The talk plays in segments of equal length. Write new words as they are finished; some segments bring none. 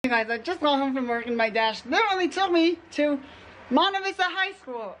guys, I just got home from work and my dash literally took me to Monte Vista High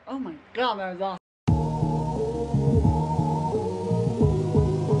School. Oh my god, that was awesome.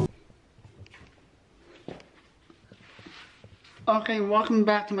 Okay, welcome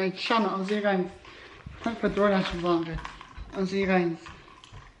back to my channel. I'll see you guys. Time for DoorDash vlog. I'll see you guys.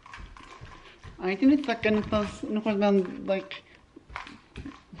 I think it's like getting close. Like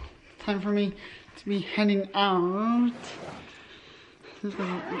time for me to be heading out.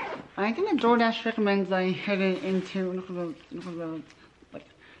 I think the DoorDash recommends I head into like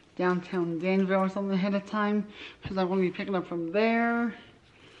downtown Danville or something ahead of time, because I'm going to be picking up from there,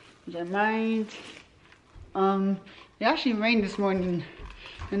 which I might. It actually rained this morning,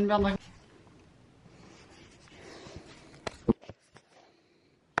 and about like.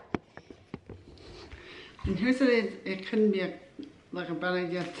 And who said it couldn't be like a bad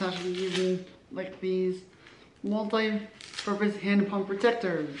idea to actually using like these multi-purpose hand pump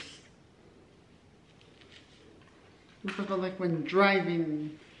protectors? Because like when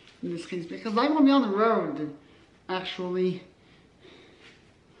driving, in this case, because I'm gonna be on the road, actually,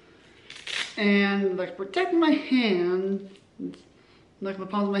 and like protecting my hands, like the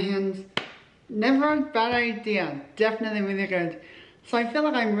palms of my hands, never a bad idea. Definitely really good. So I feel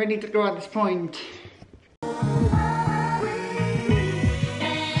like I'm ready to go at this point.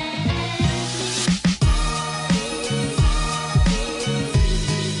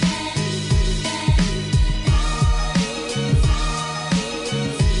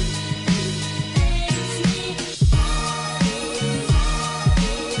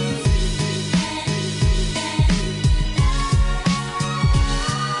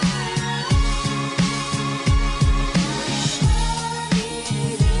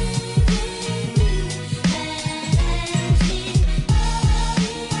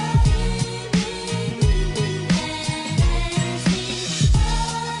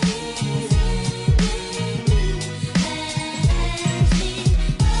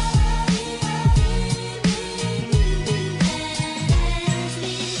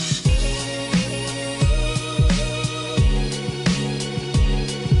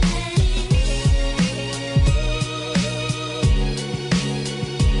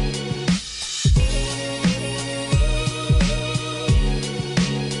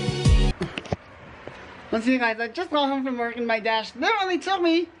 Let's see, guys, I just got home from work and my dash literally took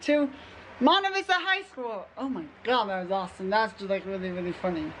me to Monte Vista High School. Oh my god, that was awesome. That's just like really, really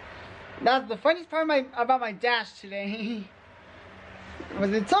funny. That's the funniest part about my dash today.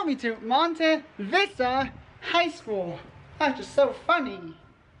 Was it took me to Monte Vista High School. That's just so funny.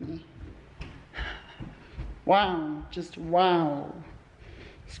 Wow, just wow.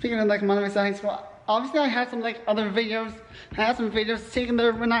 Speaking of like Monte Vista High School, obviously I had some like other videos. I had some videos taken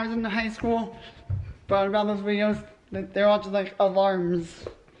there when I was in high school. But about those videos, they're all just like alarms.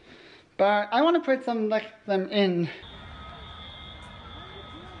 But I want to put some like them in.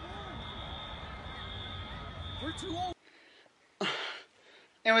 We're too old.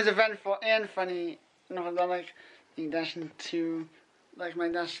 It was eventful and funny. You know, about like being dashing to like my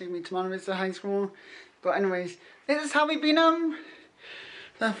dash took me to Monte Vista High School. But anyways, this is how we beat them.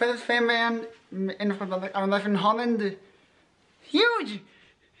 The Phillips fan band in like our life in Holland. Huge!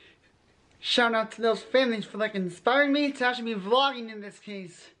 Shout out to those families for like inspiring me to actually be vlogging in this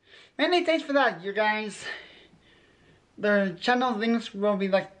case. Many thanks for that, you guys. Their channel links will be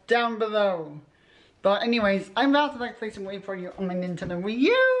like down below. But anyways, I'm about to like play some Wii Party U on my Nintendo Wii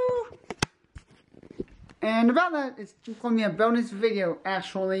U. And about that, it's going to be a bonus video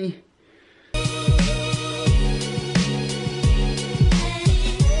actually.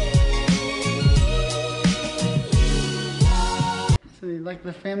 So like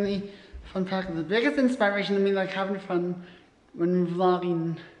the family fun pack is the biggest inspiration to me, like having fun when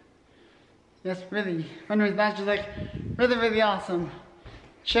vlogging. Yes, really. Anyways, that's just like really, really awesome.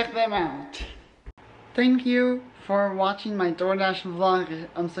 Check them out. Thank you for watching my DoorDash vlog.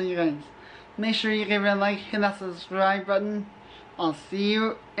 I'm so you guys. Make sure you give it a like, hit that subscribe button. I'll see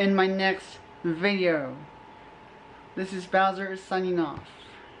you in my next video. This is Bowser signing off.